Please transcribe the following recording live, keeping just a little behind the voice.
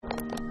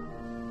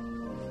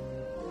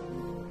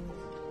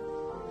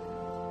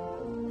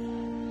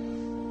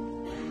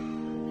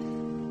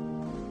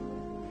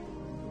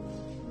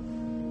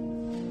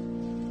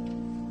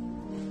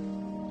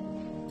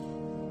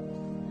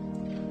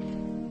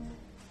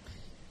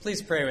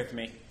Please pray with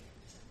me.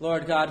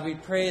 Lord God, we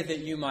pray that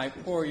you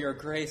might pour your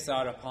grace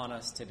out upon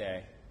us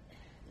today.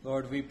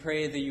 Lord, we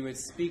pray that you would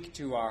speak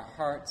to our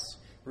hearts,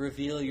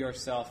 reveal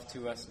yourself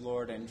to us,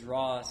 Lord, and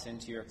draw us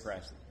into your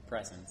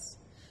presence.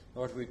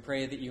 Lord, we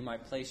pray that you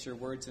might place your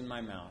words in my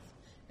mouth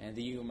and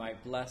that you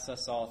might bless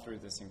us all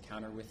through this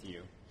encounter with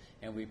you.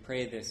 And we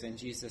pray this in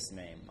Jesus'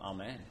 name.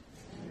 Amen.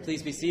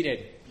 Please be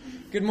seated.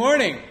 Good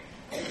morning.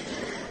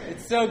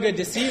 It's so good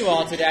to see you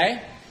all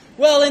today.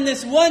 Well, in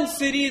this one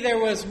city, there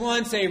was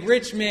once a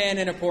rich man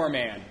and a poor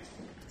man.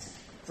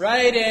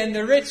 Right? And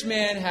the rich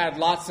man had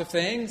lots of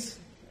things.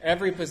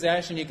 Every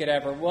possession he could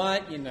ever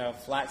want.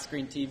 Flat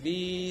screen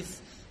TVs,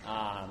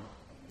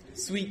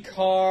 sweet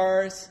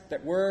cars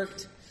that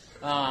worked.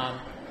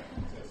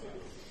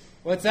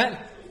 What's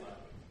that?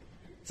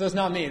 So it's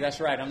not me. That's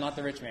right. I'm not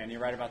the rich man.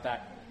 You're right about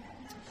that.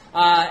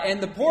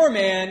 And the poor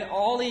man,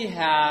 all he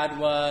had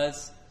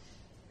was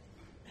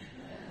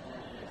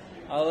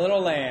a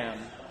little lamb.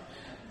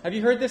 Have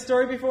you heard this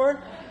story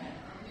before?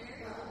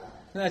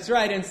 That's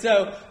right. And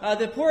so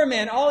the poor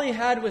man, all he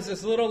had was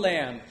this little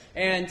lamb.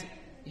 And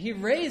he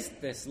raised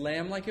this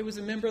lamb like it was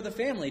a member of the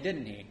family,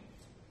 didn't he?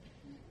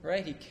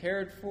 Right? He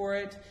cared for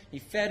it. He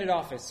fed it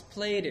off his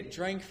plate. It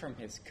drank from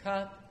his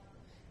cup.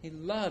 He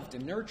loved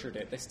and nurtured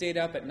it. They stayed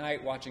up at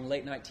night watching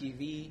late night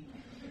TV.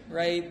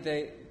 Right?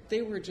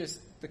 They were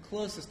just the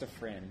closest of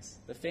friends.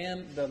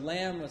 The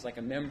lamb was like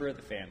a member of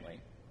the family.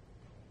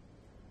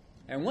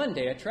 And one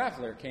day a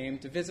traveler came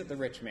to visit the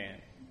rich man.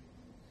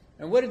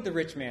 And what did the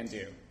rich man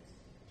do?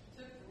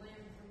 Took the lamb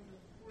from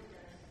the poor guy.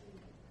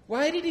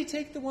 Why did he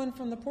take the one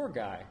from the poor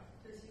guy?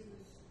 Because he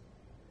was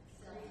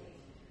selfish.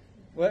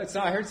 Well, it's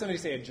not. I heard somebody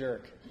say a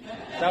jerk.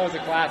 That was a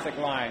classic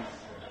line.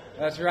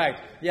 That's right.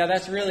 Yeah,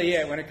 that's really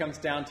it when it comes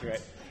down to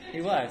it.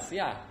 He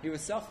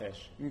was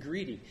selfish and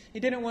greedy.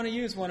 He didn't want to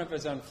use one of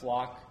his own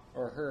flock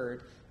or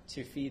herd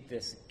to feed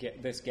this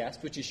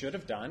guest, which he should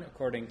have done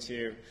according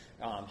to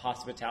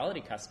hospitality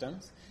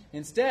customs.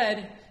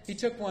 Instead, he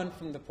took one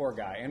from the poor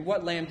guy. And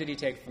what lamb did he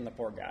take from the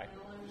poor guy?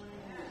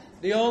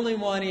 The only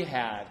one he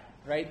had,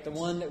 right? The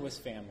one that was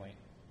family.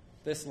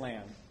 This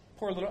lamb.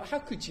 Poor little, how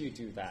could you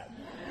do that?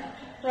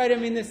 Right? I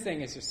mean, this thing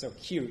is just so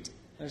cute.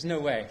 There's no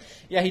way.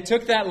 Yeah, he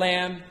took that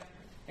lamb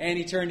and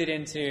he turned it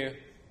into,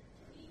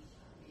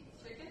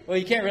 well,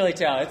 you can't really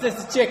tell. It's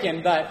just a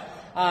chicken, but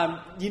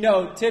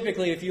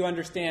typically if you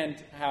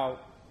understand how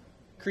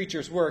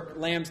creatures work,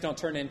 lambs don't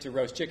turn into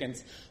roast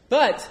chickens.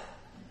 But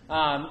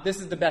this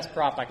is the best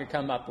prop I could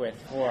come up with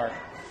for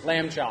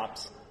lamb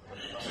chops.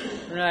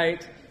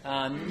 Right?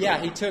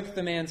 He took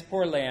the man's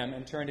poor lamb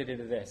and turned it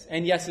into this.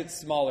 And yes, it's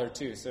smaller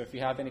too, so if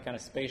you have any kind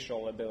of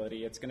spatial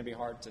ability, it's going to be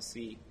hard to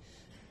see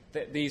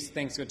that these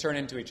things could turn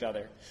into each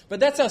other. But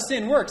that's how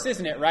sin works,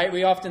 isn't it, right?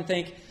 We often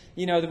think,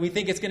 that we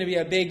think it's going to be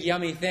a big,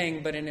 yummy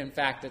thing, but in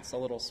fact it's a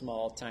little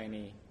small,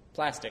 tiny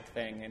plastic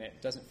thing, and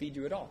it doesn't feed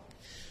you at all.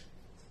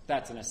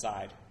 That's an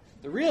aside.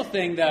 The real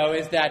thing, though,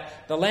 is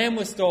that the lamb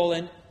was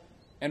stolen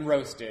and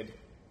roasted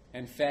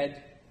and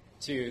fed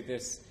to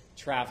this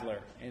traveler,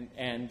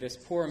 and this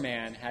poor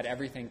man had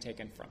everything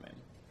taken from him.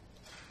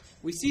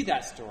 We see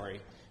that story.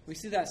 We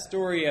see that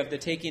story of the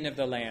taking of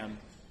the lamb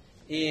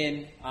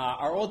in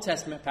our Old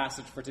Testament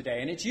passage for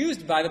today, and it's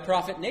used by the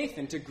prophet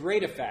Nathan to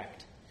great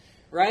effect,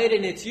 right?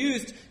 And it's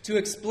used to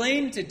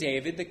explain to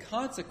David the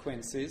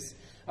consequences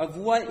of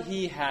what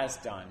he has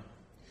done,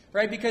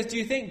 right? Because do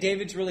you think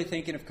David's really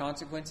thinking of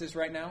consequences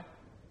right now?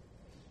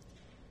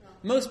 No.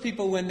 Most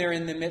people, when they're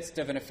in the midst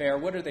of an affair,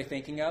 what are they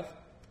thinking of?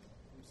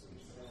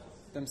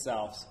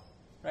 Themselves,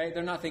 right?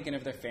 They're not thinking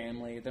of their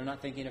family. They're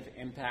not thinking of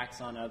impacts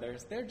on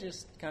others. They're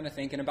just kind of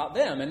thinking about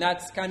them. And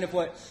that's kind of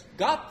what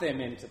got them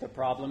into the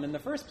problem in the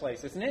first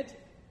place, isn't it?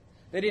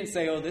 They didn't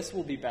say, this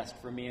will be best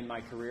for me and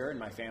my career and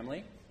my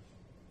family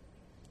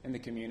and the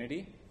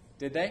community.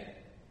 Did they?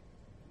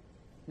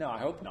 No, I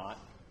hope not.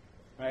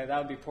 Right? That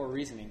would be poor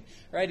reasoning.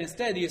 Right?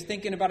 Instead, he was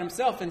thinking about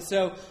himself. And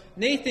so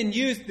Nathan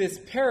used this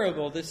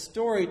parable, this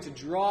story, to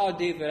draw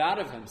David out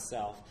of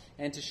himself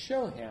and to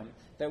show him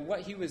that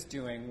what he was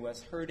doing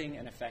was hurting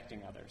and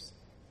affecting others.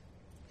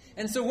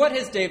 And so what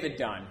has David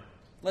done?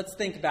 Let's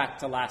think back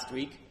to last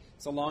week.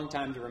 It's a long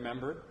time to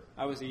remember.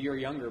 I was a year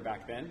younger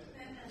back then.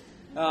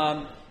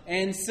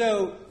 And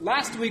so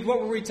last week,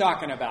 what were we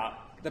talking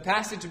about? The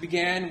passage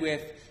began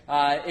with,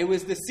 it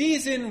was the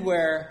season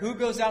where who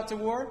goes out to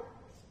war?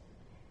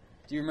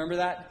 Do you remember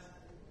that?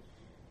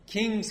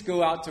 Kings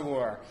go out to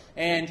war.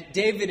 And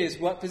David is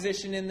what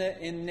position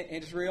in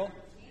Israel?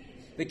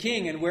 The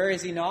king. And where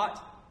is he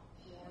not?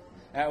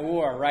 At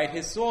war, right?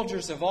 His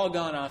soldiers have all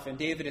gone off and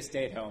David has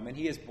stayed home and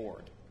he is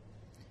bored.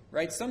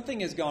 Right?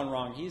 Something has gone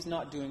wrong. He's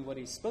not doing what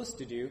he's supposed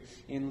to do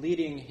in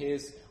leading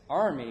his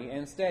army.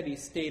 Instead, he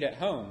stayed at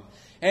home.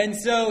 And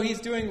so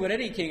he's doing what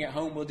any king at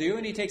home will do,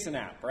 and he takes a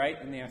nap,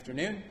 right, in the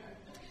afternoon.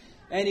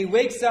 And he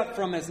wakes up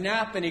from his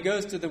nap and he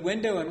goes to the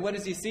window, and what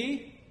does he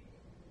see?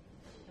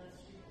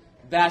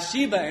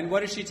 Bathsheba. And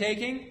what is she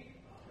taking?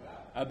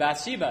 A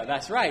Bathsheba,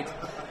 that's right.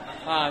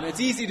 It's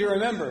easy to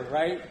remember,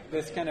 right?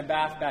 This kind of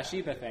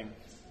Bathsheba thing.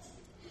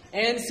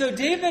 And so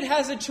David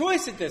has a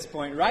choice at this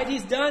point, right?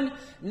 He's done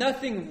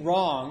nothing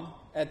wrong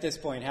at this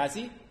point, has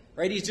he?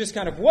 Right? He's just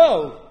kind of,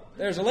 whoa,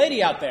 there's a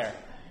lady out there.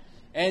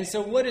 And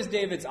so what is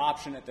David's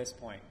option at this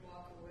point?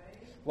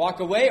 Walk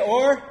away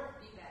or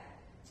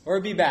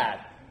be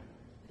bad.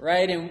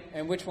 Right?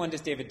 And which one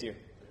does David do?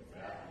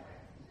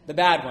 The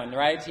bad one,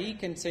 right? He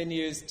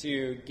continues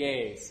to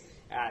gaze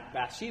at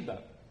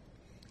Bathsheba.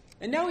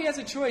 And now he has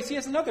a choice. He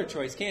has another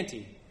choice, can't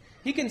he?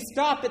 He can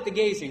stop at the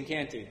gazing,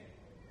 can't he?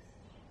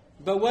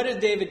 But what does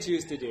David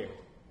choose to do?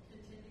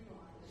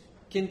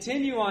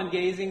 Continue on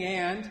gazing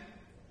and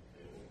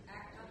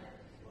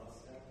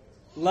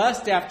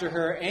lust after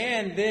her.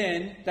 And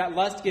then that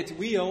lust gets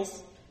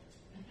wheels.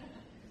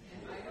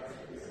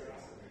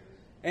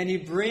 And he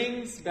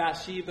brings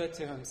Bathsheba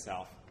to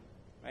himself.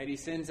 Right? He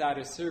sends out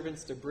his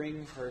servants to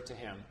bring her to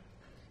him.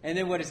 And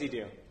then what does he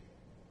do?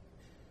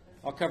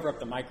 I'll cover up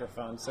the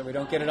microphone so we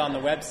don't get it on the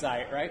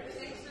website, right?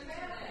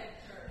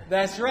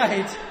 That's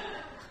right.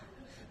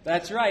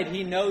 That's right.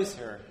 He knows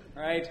her,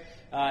 right?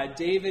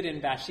 David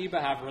and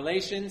Bathsheba have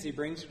relations. He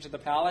brings her to the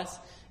palace,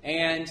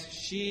 and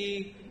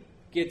she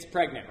gets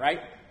pregnant,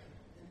 right?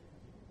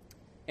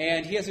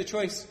 And he has a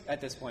choice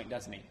at this point,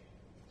 doesn't he?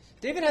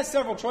 David has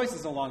several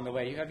choices along the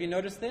way. Have you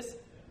noticed this?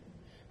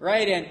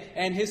 Right?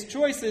 And his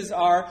choices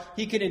are,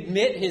 he can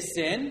admit his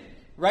sin,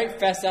 right?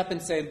 Fess up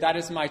and say, that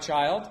is my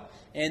child.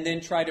 And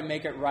then try to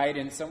make it right.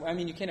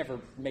 You can't ever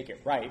make it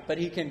right, but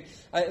he can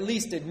at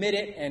least admit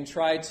it and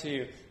try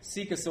to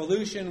seek a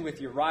solution with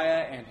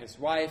Uriah and his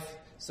wife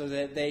so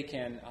that they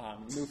can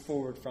move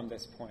forward from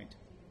this point.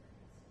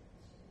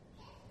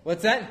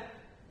 What's that?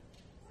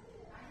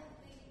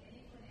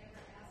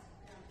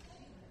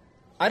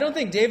 I don't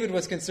think David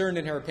was concerned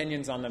in her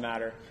opinions on the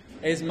matter,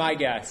 is my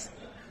guess.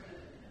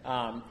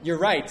 You're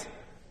right.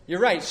 You're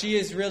right. She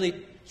is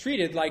really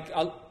treated like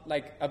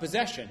a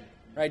possession.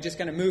 Right, just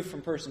kind of move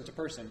from person to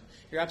person.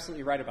 You're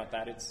absolutely right about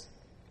that.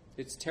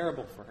 It's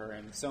terrible for her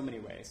in so many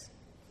ways.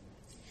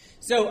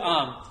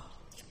 So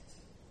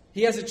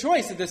he has a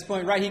choice at this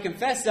point, right? He can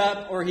fess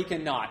up or he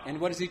can not.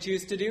 And what does he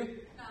choose to do?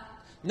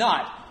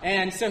 Not.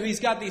 And so he's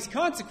got these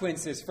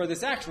consequences for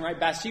this action, right?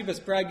 Bathsheba's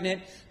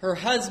pregnant. Her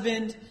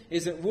husband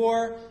is at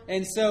war.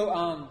 And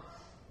so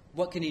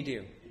what can he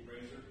do? He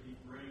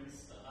brings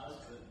the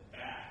husband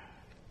back,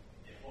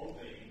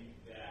 hoping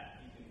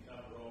that he can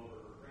cover over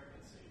her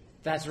pregnancy.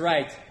 That's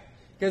right.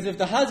 Because if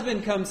the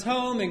husband comes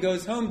home and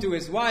goes home to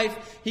his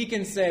wife, he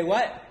can say,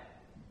 what?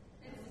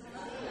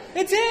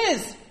 It's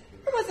his.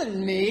 It wasn't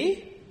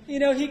me.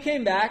 He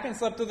came back and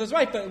slept with his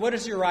wife. But what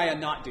does Uriah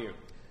not do?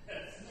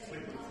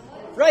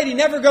 Right, he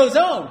never goes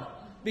home.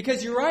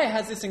 Because Uriah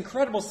has this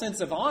incredible sense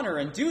of honor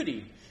and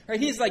duty. Right,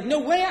 he's like, no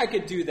way I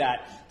could do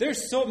that.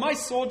 My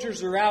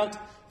soldiers are out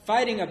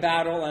fighting a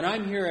battle, and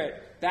I'm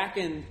here back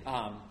in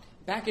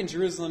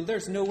Jerusalem.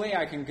 There's no way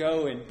I can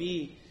go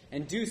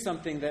and do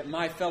something that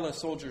my fellow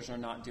soldiers are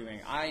not doing.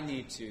 I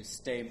need to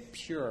stay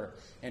pure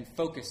and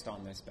focused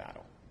on this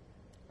battle.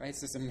 Right?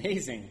 It's this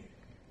amazing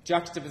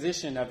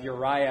juxtaposition of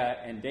Uriah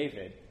and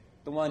David.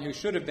 The one who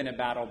should have been at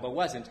battle but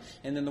wasn't,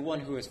 and then the one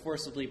who was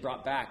forcibly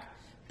brought back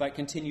but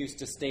continues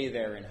to stay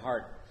there in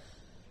heart.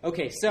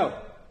 Okay, so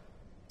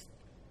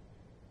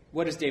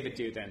what does David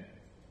do then?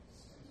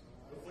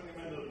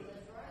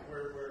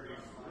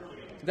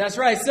 That's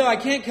right. So I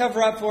can't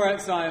cover up for it,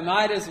 so I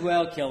might as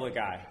well kill the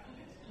guy.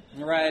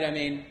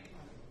 Right?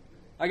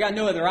 I got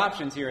no other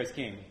options here as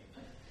king.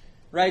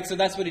 Right? So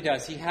that's what he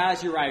does. He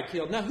has Uriah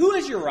killed. Now, who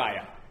is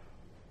Uriah?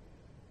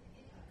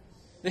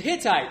 The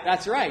Hittite.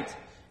 That's right.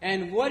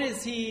 And what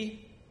does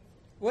he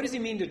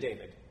mean to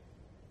David?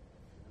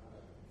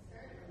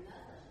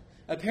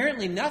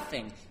 Apparently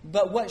nothing.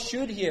 But what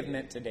should he have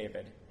meant to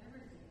David?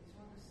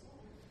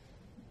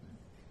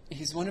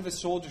 He's one of his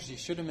soldiers. He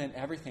should have meant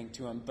everything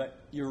to him. But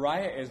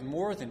Uriah is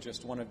more than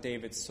just one of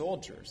David's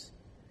soldiers.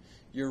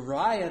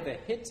 Uriah the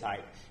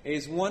Hittite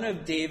is one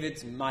of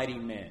David's mighty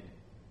men.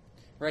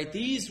 Right?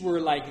 These were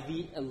like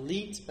the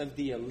elite of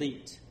the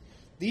elite.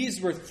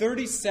 These were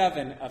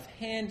 37 of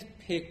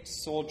hand-picked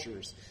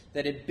soldiers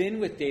that had been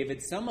with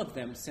David, some of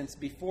them since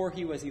before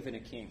he was even a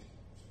king.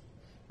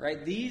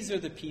 Right? These are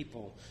the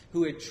people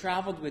who had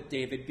traveled with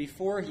David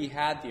before he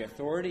had the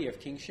authority of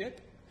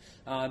kingship,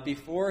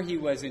 before he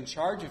was in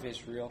charge of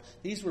Israel.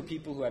 These were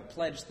people who had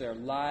pledged their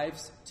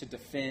lives to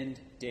defend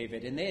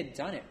David, and they had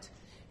done it,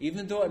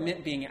 even though it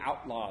meant being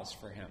outlaws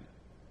for him.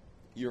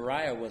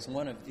 Uriah was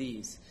one of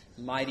these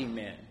mighty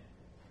men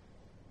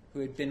who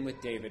had been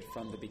with David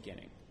from the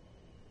beginning.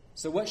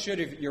 So what should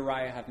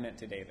Uriah have meant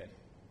to David?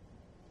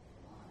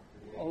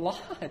 A lot.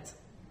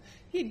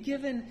 He had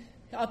given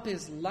up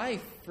his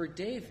life for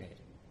David.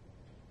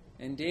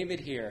 And David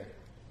here,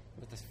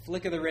 with a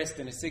flick of the wrist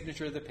and a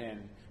signature of the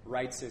pen,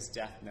 writes his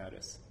death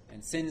notice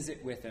and sends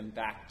it with him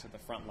back to the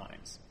front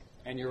lines.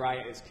 And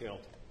Uriah is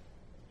killed.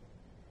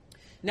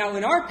 Now,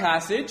 in our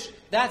passage,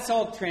 that's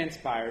all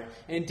transpired.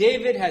 And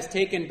David has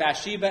taken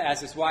Bathsheba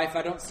as his wife.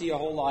 I don't see a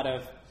whole lot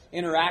of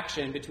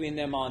interaction between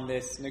them on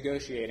this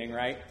negotiating,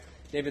 right?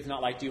 David's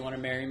not like, do you want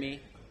to marry me?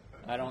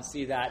 I don't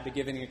see that, the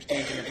giving and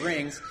exchanging of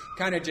rings.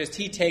 Kind of just,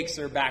 he takes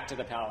her back to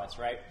the palace,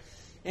 right?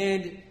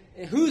 And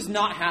who's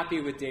not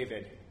happy with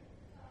David?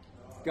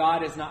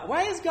 God is not.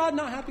 Why is God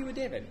not happy with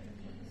David?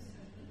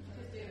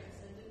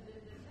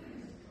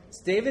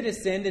 David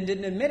has sinned and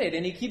didn't admit it,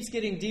 and he keeps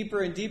getting deeper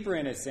and deeper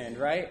in his sin,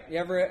 right?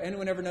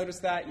 Anyone ever notice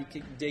that? You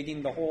keep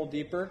digging the hole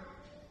deeper,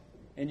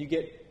 and you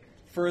get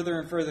further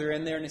and further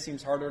in there, and it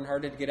seems harder and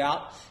harder to get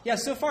out. Yeah,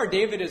 so far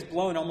David has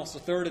blown almost a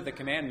third of the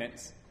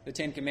commandments, the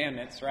 10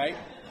 Commandments, right?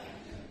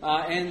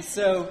 And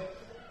so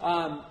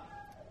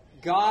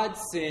God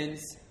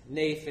sends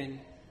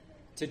Nathan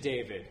to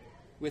David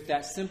with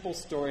that simple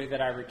story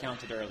that I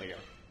recounted earlier.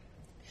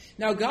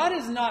 Now, God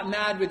is not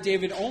mad with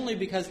David only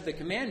because of the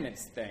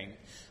commandments thing.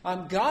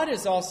 God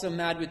is also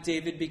mad with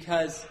David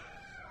because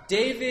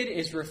David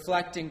is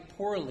reflecting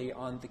poorly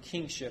on the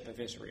kingship of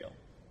Israel.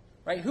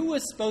 Right? Who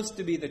was supposed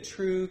to be the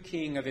true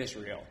king of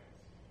Israel?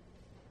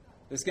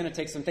 This is going to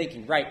take some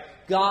thinking. Right?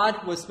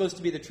 God was supposed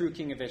to be the true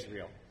king of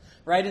Israel.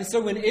 Right? And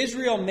so when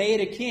Israel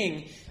made a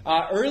king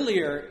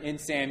earlier in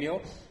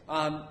Samuel,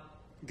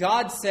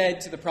 God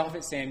said to the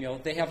prophet Samuel,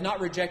 "They have not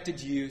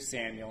rejected you,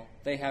 Samuel.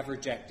 They have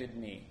rejected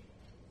me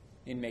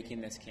in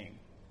making this king."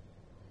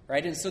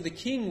 Right? And so the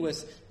king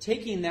was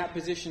taking that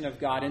position of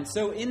God. And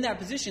so in that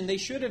position, they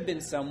should have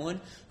been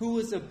someone who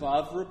was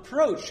above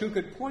reproach, who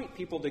could point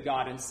people to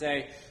God and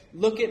say,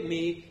 "Look at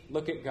me,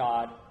 look at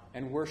God,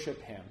 and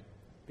worship him."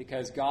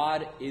 Because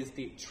God is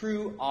the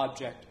true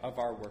object of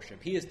our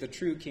worship. He is the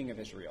true king of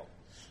Israel.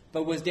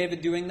 But was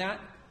David doing that?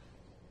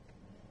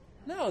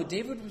 No,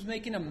 David was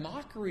making a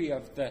mockery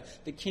of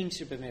the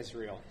kingship of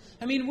Israel.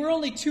 I mean, we're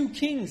only 2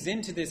 kings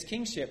into this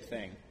kingship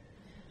thing.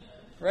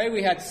 Right?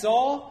 We had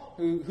Saul,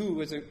 who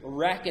was a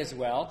wreck as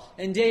well,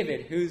 and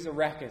David, who's a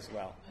wreck as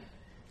well.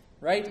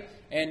 Right?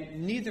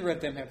 And neither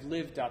of them have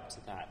lived up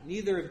to that.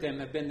 Neither of them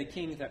have been the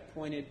king that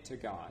pointed to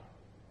God.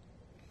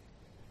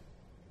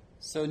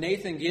 So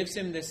Nathan gives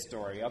him this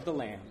story of the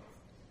lamb.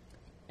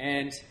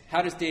 And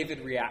how does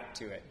David react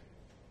to it?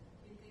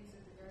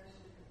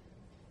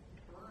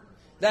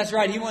 That's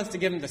right, he wants to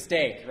give him the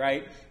steak,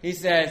 right? He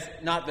says,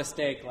 not the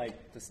steak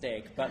like the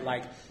steak, but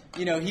like,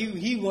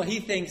 he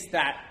thinks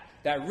that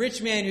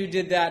rich man who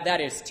did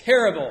that is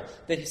terrible,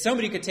 that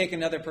somebody could take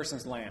another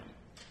person's lamb.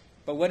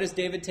 But what has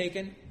David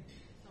taken?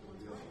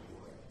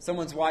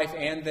 Someone's wife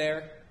and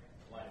their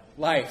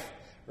life.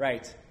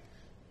 Right.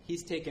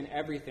 He's taken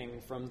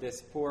everything from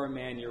this poor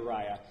man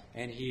Uriah,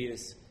 and he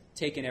has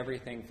taken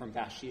everything from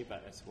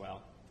Bathsheba as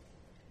well.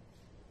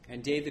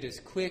 And David is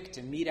quick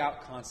to mete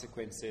out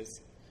consequences,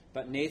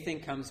 but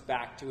Nathan comes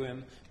back to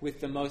him with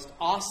the most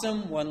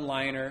awesome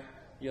one-liner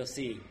you'll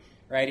see.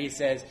 Right? He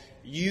says,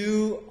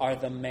 "You are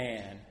the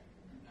man."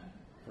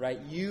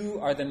 Right? You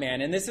are the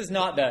man. And this is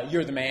not the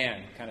 "you're the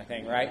man" kind of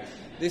thing, right?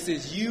 This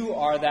is "you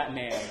are that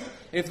man."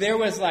 If there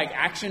was like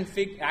action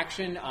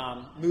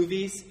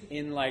movies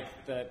in like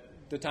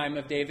the time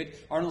of David,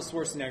 Arnold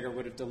Schwarzenegger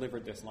would have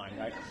delivered this line,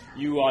 right?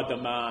 "You are the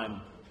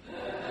man."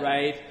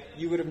 Right?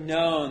 You would have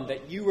known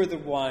that you were the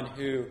one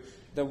who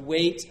the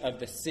weight of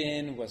the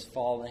sin was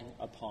falling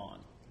upon.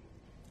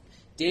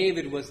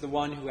 David was the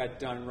one who had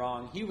done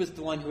wrong. He was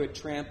the one who had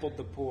trampled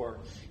the poor.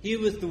 He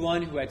was the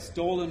one who had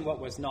stolen what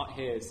was not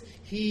his.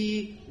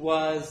 He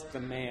was the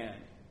man.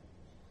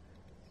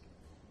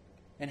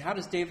 And how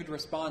does David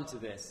respond to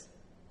this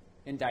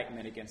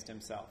indictment against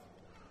himself?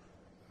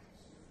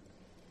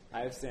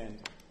 "I have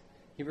sinned."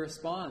 He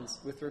responds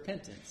with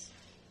repentance.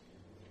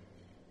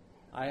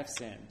 "I have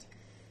sinned."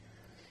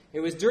 It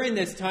was during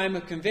this time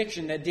of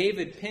conviction that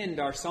David penned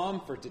our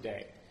psalm for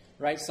today.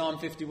 Right? Psalm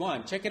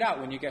 51. Check it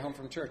out when you get home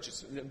from church.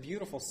 It's a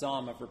beautiful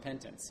psalm of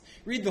repentance.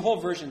 Read the whole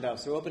version, though,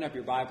 so open up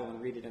your Bible and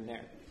read it in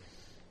there.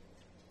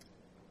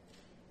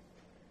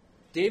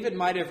 David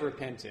might have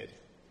repented,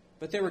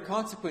 but there were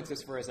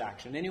consequences for his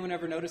action. Anyone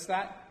ever notice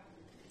that?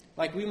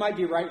 Like, we might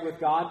be right with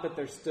God, but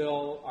there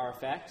still are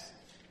effects.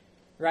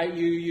 Right?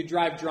 You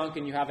drive drunk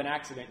and you have an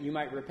accident. You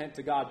might repent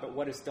to God, but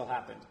what has still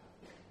happened?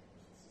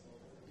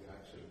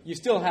 You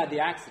still had the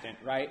accident,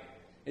 right?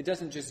 It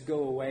doesn't just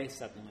go away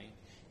suddenly.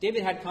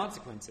 David had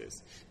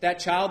consequences. That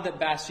child that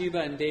Bathsheba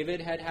and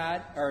David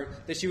had, or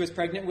that she was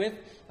pregnant with,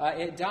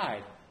 it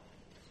died.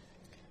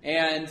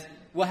 And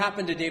what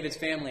happened to David's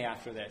family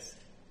after this?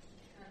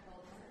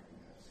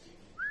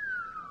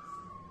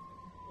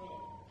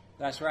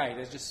 That's right.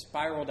 It just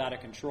spiraled out of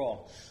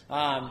control.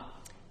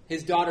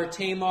 His daughter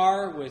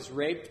Tamar was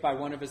raped by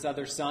one of his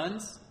other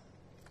sons.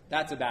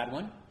 That's a bad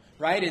one,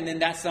 right? And then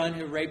that son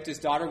who raped his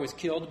daughter was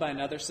killed by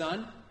another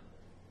son.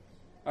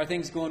 Are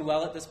things going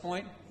well at this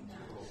point?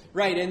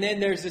 Right, and then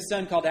there's this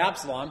son called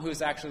Absalom,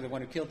 who's actually the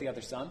one who killed the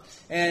other son.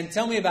 And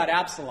tell me about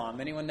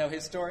Absalom. Anyone know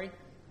his story?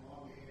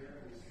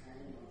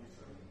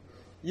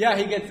 Yeah,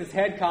 he gets his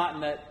head caught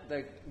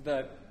in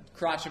the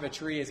crotch of a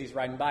tree as he's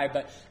riding by.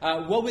 But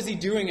what was he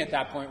doing at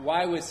that point?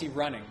 Why was he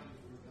running?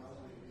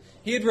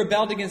 He had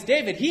rebelled against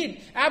David.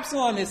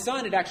 Absalom, his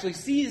son, had actually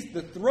seized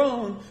the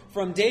throne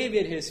from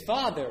David, his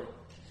father.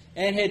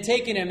 and had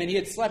taken him, and he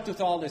had slept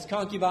with all his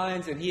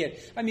concubines, and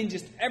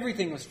just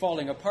everything was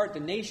falling apart. The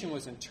nation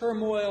was in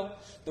turmoil.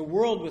 The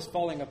world was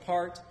falling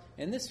apart.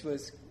 And this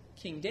was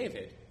King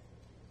David,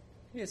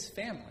 his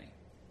family,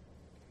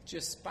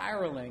 just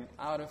spiraling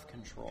out of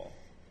control.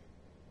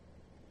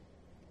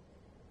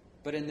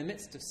 But in the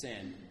midst of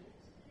sin,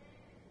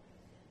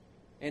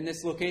 and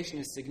this location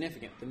is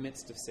significant, the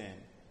midst of sin.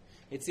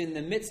 It's in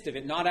the midst of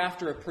it, not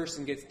after a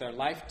person gets their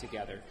life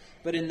together,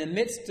 but in the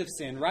midst of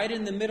sin, right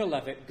in the middle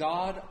of it,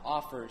 God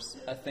offers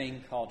a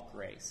thing called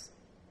grace.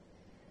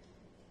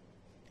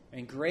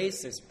 And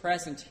grace is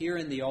present here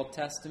in the Old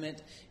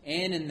Testament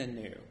and in the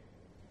New.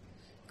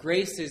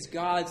 Grace is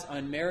God's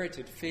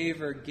unmerited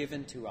favor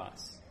given to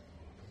us.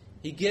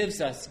 He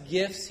gives us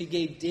gifts. He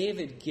gave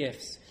David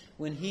gifts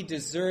when he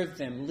deserved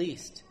them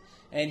least,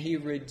 and he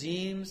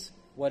redeems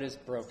what is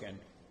broken.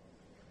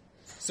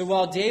 So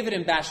while David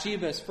and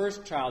Bathsheba's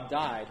first child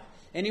died,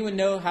 anyone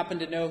happen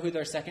to know who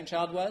their second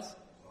child was?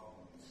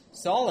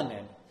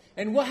 Solomon.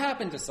 And what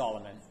happened to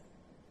Solomon?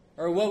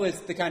 Or what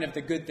was the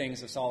good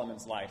things of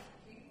Solomon's life?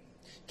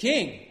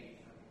 King.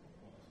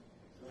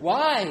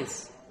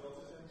 Wise.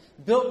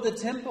 Built the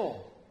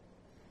temple.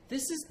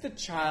 This is the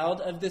child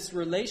of this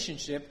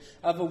relationship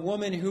of a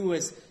woman who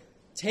was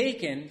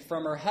taken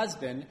from her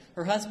husband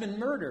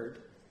murdered.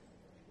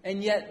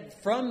 And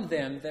yet from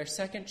them, their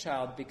second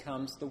child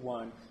becomes the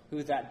one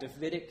who that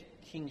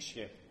Davidic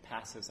kingship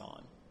passes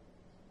on.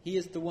 He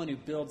is the one who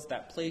builds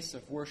that place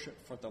of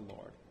worship for the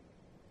Lord.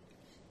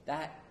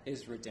 That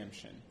is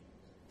redemption.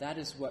 That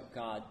is what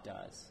God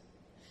does.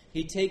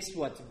 He takes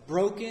what's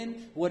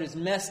broken, what is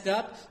messed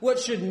up, what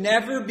should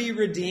never be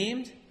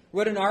redeemed,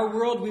 what in our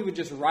world we would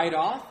just write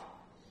off.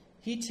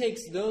 He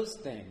takes those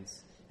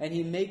things and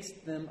he makes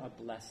them a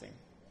blessing.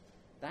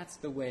 That's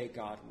the way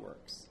God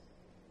works.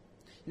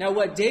 Now,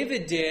 what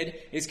David did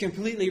is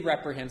completely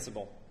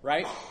reprehensible,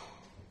 right?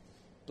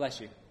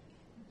 Bless you.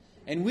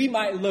 And we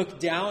might look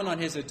down on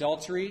his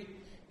adultery,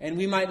 and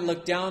we might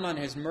look down on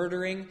his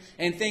murdering,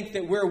 and think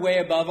that we're way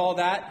above all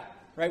that,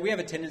 right? We have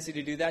a tendency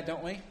to do that,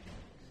 don't we?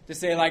 To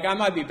say, I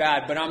might be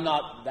bad, but I'm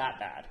not that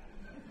bad,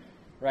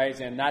 right?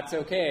 And that's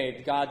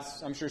okay.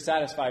 God's, I'm sure,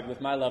 satisfied with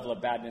my level of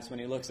badness when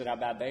he looks at how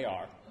bad they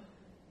are.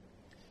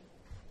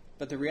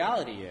 But the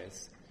reality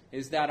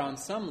is that on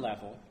some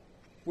level,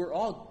 we're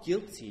all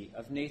guilty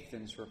of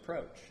Nathan's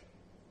reproach.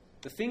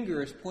 The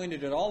finger is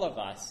pointed at all of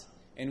us,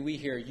 and we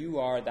hear, you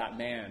are that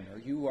man, or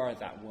you are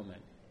that woman.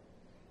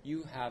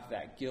 You have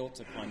that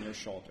guilt upon your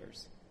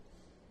shoulders.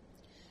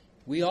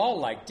 We all,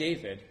 like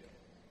David,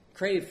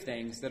 crave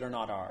things that are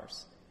not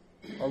ours.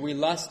 Or we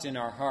lust in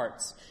our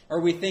hearts. Or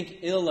we think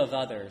ill of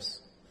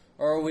others.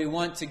 Or we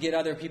want to get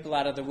other people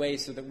out of the way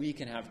so that we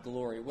can have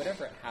glory.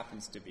 Whatever it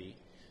happens to be.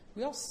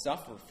 We all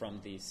suffer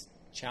from these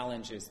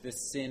challenges,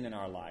 this sin in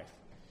our life.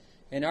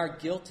 And our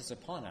guilt is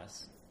upon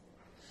us.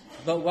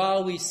 But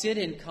while we sit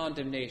in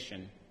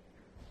condemnation,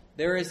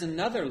 there is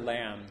another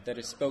lamb that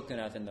is spoken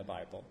of in the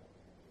Bible.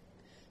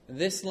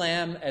 This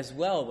lamb as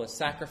well was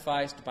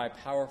sacrificed by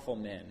powerful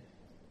men.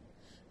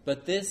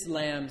 But this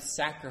lamb's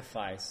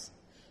sacrifice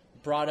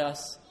brought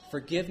us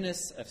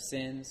forgiveness of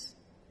sins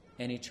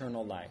and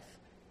eternal life.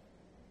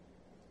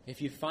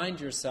 If you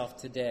find yourself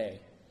today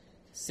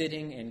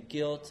sitting in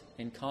guilt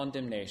and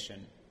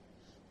condemnation,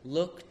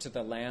 look to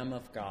the Lamb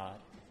of God,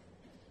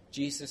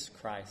 Jesus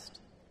Christ,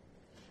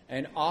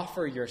 and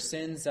offer your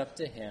sins up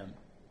to him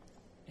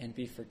and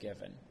be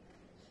forgiven.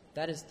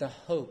 That is the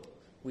hope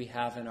we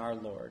have in our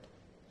Lord,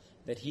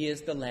 that he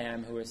is the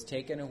Lamb who has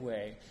taken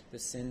away the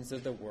sins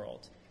of the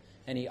world,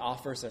 and he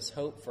offers us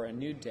hope for a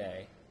new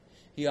day.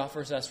 He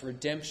offers us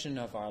redemption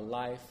of our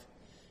life.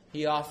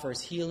 He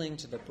offers healing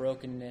to the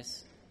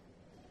brokenness,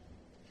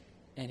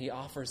 and he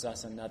offers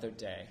us another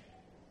day.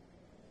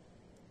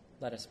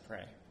 Let us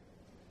pray.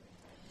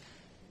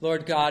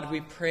 Lord God,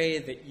 we pray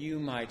that you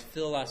might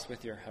fill us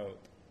with your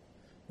hope.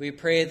 We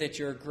pray that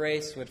your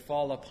grace would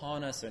fall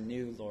upon us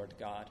anew, Lord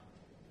God.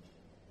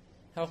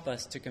 Help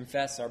us to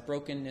confess our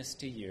brokenness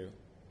to you,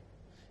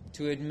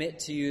 to admit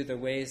to you the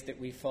ways that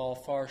we fall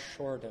far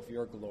short of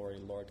your glory,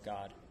 Lord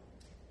God.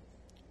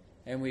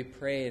 And we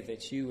pray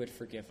that you would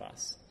forgive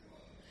us,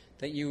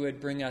 that you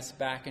would bring us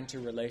back into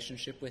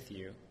relationship with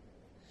you,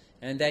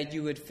 and that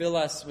you would fill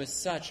us with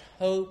such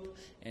hope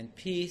and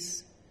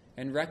peace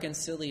and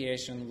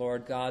reconciliation,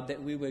 Lord God,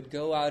 that we would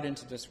go out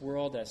into this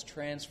world as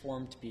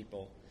transformed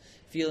people,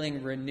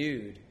 feeling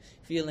renewed,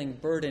 feeling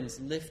burdens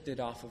lifted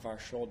off of our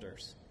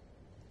shoulders.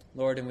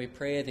 Lord, and we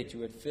pray that you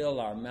would fill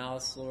our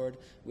mouths, Lord,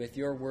 with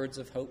your words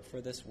of hope for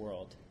this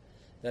world,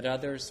 that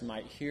others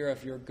might hear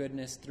of your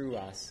goodness through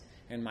us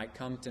and might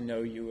come to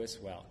know you as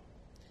well.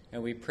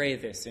 And we pray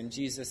this in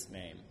Jesus'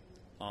 name.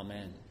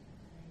 Amen.